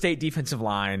Florida State defensive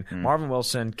line, Marvin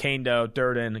Wilson, Kendo,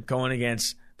 Durden, going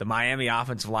against the Miami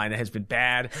offensive line that has been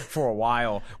bad for a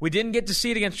while. We didn't get to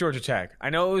see it against Georgia Tech. I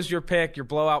know it was your pick, your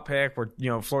blowout pick, where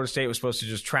Florida State was supposed to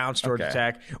just trounce Georgia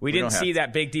Tech. We didn't see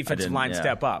that big defensive line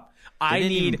step up.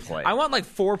 I want like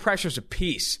 4 pressures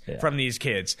apiece from these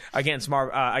kids against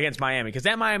Miami, because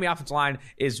that Miami offensive line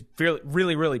is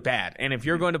really, really bad. And if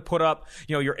you're going to put up,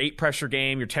 your 8 pressure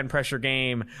game, your 10 pressure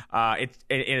game,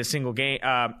 in a single game,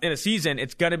 in a season,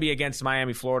 it's going to be against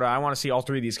Miami, Florida. I want to see all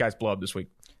 3 of these guys blow up this week.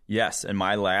 Yes, and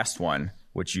my last one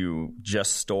which you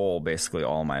just stole basically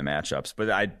all my matchups. But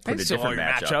I put a different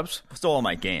matchups. Stole all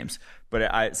my games.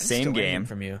 But same game.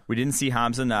 From you. We didn't see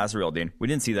Hamza Nasruddin. We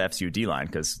didn't see the FCU D-line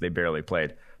because they barely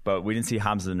played. But we didn't see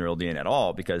Hamza Nasruddin at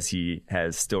all because he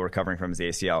has still recovering from his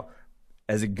ACL.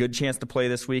 Has a good chance to play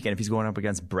this week, and if he's going up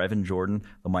against Brevin Jordan,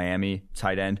 the Miami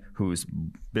tight end, who's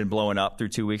been blowing up through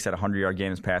 2 weeks at 100-yard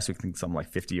game this past week, I think something like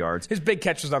 50 yards. His big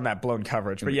catch was on that blown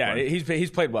coverage, but yeah,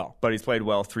 he's played well. But he's played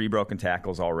well, 3 broken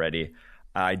tackles already.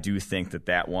 I do think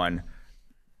that one,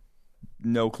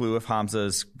 no clue if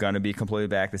Hamza's going to be completely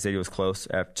back. They said he was close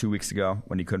 2 weeks ago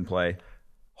when he couldn't play.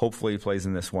 Hopefully he plays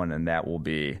in this one, and that will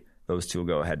be... Those two will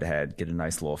go head-to-head, get a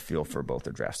nice little feel for both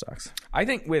their draft stocks. I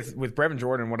think with Brevin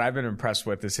Jordan, what I've been impressed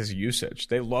with is his usage.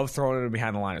 They love throwing him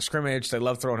behind the line of scrimmage. They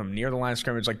love throwing him near the line of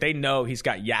scrimmage. Like, they know he's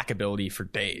got yak ability for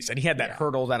days. And he had that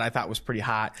hurdle that I thought was pretty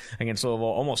hot against Louisville.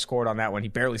 Almost scored on that one. He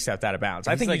barely stepped out of bounds.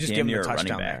 I think like you just give him a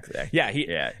touchdown there. Yeah,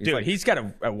 he's got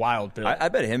a wild build. I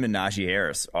bet him and Najee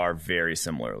Harris are very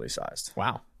similarly sized.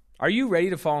 Wow. Are you ready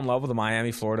to fall in love with the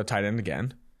Miami, Florida tight end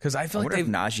again? Because I feel like if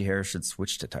Najee Harris should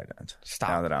switch to tight end. Stop.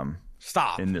 Now that I'm...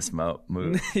 Stop. In this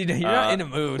mood. You're not in a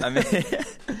mood. I mean,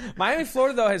 Miami,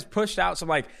 Florida, though, has pushed out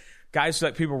some guys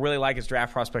that people really like as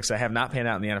draft prospects that have not panned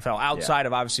out in the NFL outside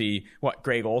of, obviously,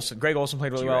 Greg Olsen. Greg Olsen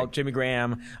played really well. Jimmy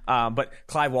Graham. But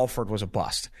Clive Walford was a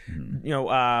bust.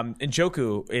 Mm-hmm.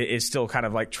 Njoku is still kind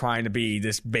of trying to be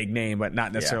this big name, but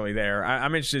not necessarily there.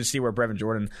 I'm interested to see where Brevin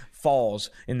Jordan falls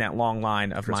in that long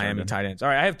line of Miami tight ends. All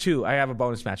right, I have 2. I have a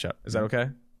bonus matchup. Is that okay?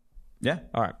 Yeah.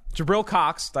 All right. Jabril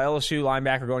Cox, the LSU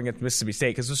linebacker going against Mississippi State,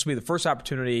 because this will be the first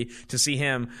opportunity to see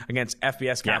him against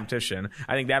FBS competition. Yeah.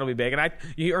 I think that'll be big. And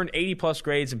he earned 80-plus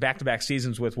grades in back-to-back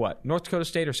seasons with what? North Dakota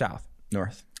State or South?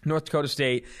 North Dakota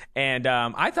State. And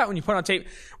I thought when you put on tape,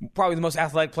 probably the most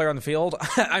athletic player on the field.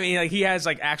 I mean, he has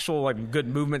actual good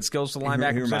movement skills to the linebacker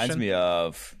position. He reminds position. me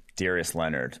of Darius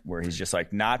Leonard, where he's just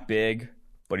not big,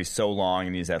 but he's so long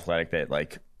and he's athletic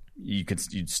that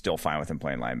you'd still fine with him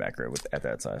playing linebacker at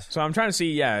that size. So I'm trying to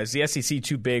see, is the SEC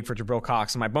too big for Jabril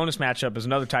Cox? And my bonus matchup is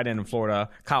another tight end in Florida,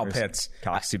 Kyle Pitts.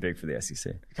 Cox too big for the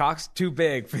SEC. Cox too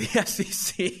big for the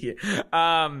SEC.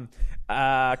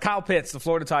 Kyle Pitts, the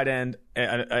Florida tight end,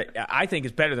 I think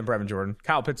is better than Brevin Jordan.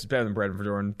 Kyle Pitts is better than Brevin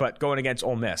Jordan, but going against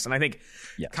Ole Miss. And I think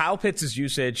Kyle Pitts'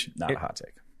 usage... Not a hot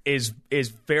take. Is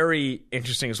very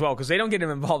interesting as well because they don't get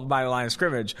him involved by the line of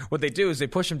scrimmage. What they do is they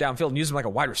push him downfield and use him like a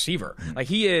wide receiver.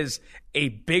 He is a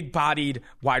big-bodied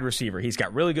wide receiver. He's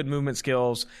got really good movement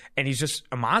skills, and he's just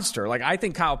a monster. I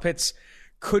think Kyle Pitts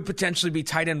could potentially be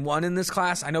tight end 1 in this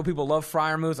class. I know people love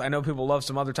Freiermuth. I know people love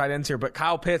some other tight ends here, but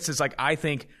Kyle Pitts is I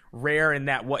think rare in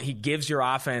that what he gives your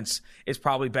offense is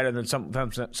probably better than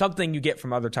something you get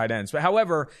from other tight ends. But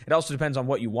however, it also depends on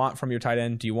what you want from your tight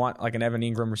end. Do you want an Evan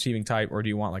Ingram receiving type, or do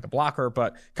you want a blocker?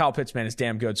 But Kyle Pitts, man, is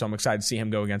damn good, so I'm excited to see him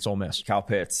go against Ole Miss. Kyle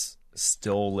Pitts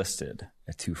still listed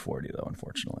at 240 though,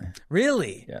 unfortunately.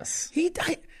 Really? Yes.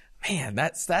 Man,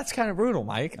 that's kind of brutal,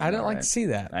 Mike. I don't like to see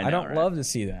that. I don't love to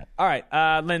see that. All right,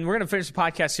 Lynn, we're going to finish the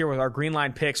podcast here with our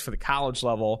Greenline picks for the college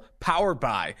level, powered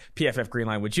by PFF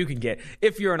Greenline, which you can get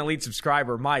if you're an elite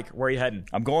subscriber. Mike, where are you heading?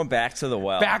 I'm going back to the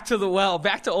well. Back to the well.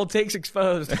 Back to Old Takes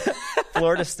Exposed.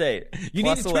 Florida State. You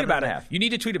need to tweet about it. You need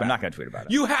to tweet about it. I'm not going to tweet about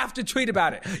it. You have to tweet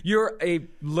about it. You're a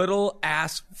little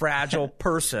ass fragile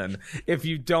person if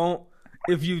you don't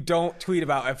tweet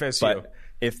about FSU. But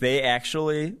if they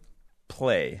actually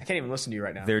play, I can't even listen to you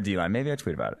right now. Their D-line. Maybe I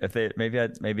tweet about it. If they maybe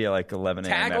at 11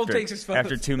 a.m.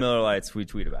 after 2 Miller Lights, we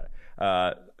tweet about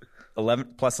it.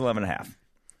 11 plus 11.5.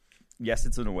 Yes,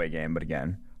 it's an away game, but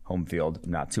again, home field.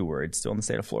 Not too worried. Still in the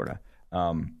state of Florida.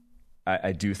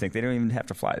 I do think they don't even have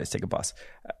to fly. They just take a bus.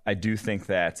 I do think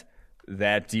that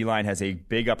D-line has a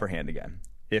big upper hand again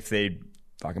if they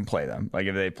fucking play them.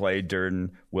 If they play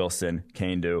Durden, Wilson,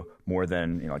 Kane more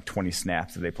than 20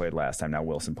 snaps that they played last time. Now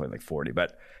Wilson played 40.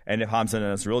 And if Hamza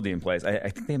Nasruddin plays, I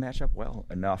think they match up well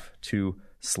enough to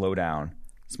slow down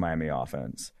this Miami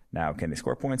offense. Now, can they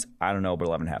score points? I don't know, but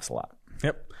 11.5 is a lot.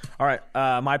 Yep. All right.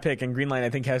 My pick, and Greenline,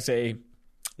 I think, has a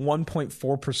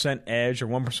 1.4% edge or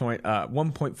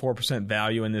 1.4%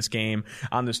 value in this game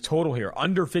on this total here.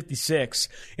 Under 56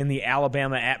 in the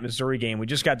Alabama at Missouri game. We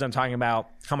just got done talking about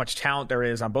how much talent there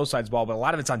is on both sides of the ball, but a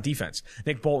lot of it's on defense.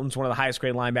 Nick Bolton's one of the highest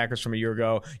grade linebackers from a year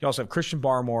ago. You also have Christian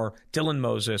Barmore, Dylan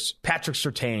Moses, Patrick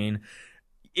Surtain.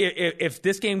 If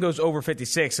this game goes over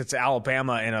 56, it's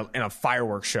Alabama in a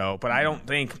fireworks show, but I don't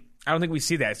think we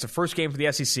see that. It's the first game for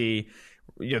the SEC.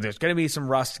 there's going to be some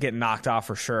rust getting knocked off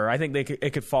for sure. I think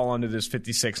it could fall under this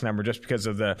 56 number just because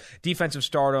of the defensive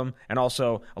stardom and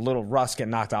also a little rust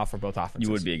getting knocked off for both offenses.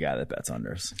 You would be a guy that bets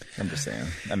unders. I'm just saying.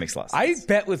 That makes a lot of sense. I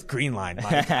bet with green line,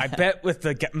 Mike. I bet with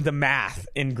the math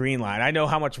in green line. I know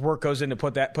how much work goes into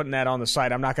putting that on the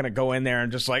site. I'm not going to go in there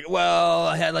and just like, well,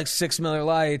 I had like 6 Miller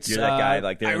Lights. You're that guy.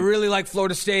 Like I really like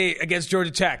Florida State against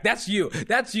Georgia Tech. That's you,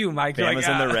 Mike. Bama's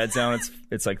in the red zone.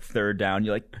 It's like third down.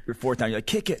 You're like, or fourth down. You're like,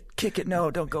 kick it. No,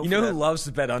 don't go. You know who loves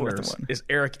to bet unders is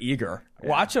Eric Eager. Yeah,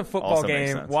 watch a football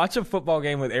game. Watch a football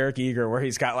game with Eric Eager where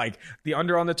he's got like the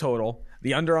under on the total,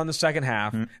 the under on the second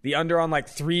half, the under on like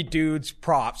 3 dudes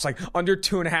props, like under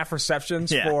 2.5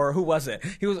 receptions for who was it?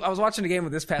 I was watching a game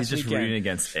with this past weekend. He's just rooting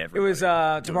against everybody. It was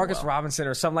Demarcus Robinson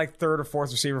or some like 3rd or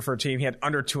 4th receiver for a team. He had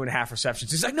under 2.5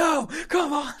 receptions. He's like, no,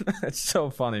 come on. It's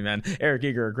so funny, man. Eric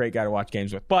Eager, a great guy to watch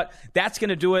games with. But that's going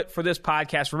to do it for this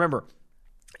podcast. Remember,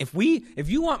 if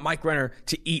you want Mike Renner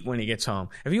to eat when he gets home,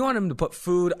 if you want him to put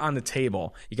food on the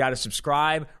table, you got to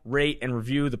subscribe, rate, and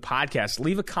review the podcast.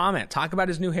 Leave a comment. Talk about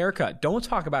his new haircut. Don't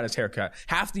talk about his haircut.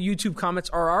 Half the YouTube comments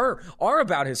are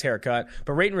about his haircut,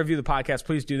 but rate and review the podcast.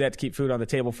 Please do that to keep food on the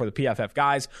table for the PFF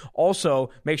guys. Also,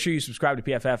 make sure you subscribe to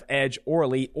PFF, Edge, or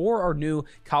Elite, or our new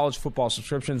college football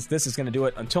subscriptions. This is going to do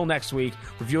it. Until next week,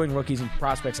 reviewing rookies and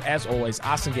prospects, as always,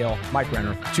 Austin Gale, Mike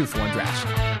Renner, 2-for-1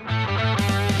 Drafts.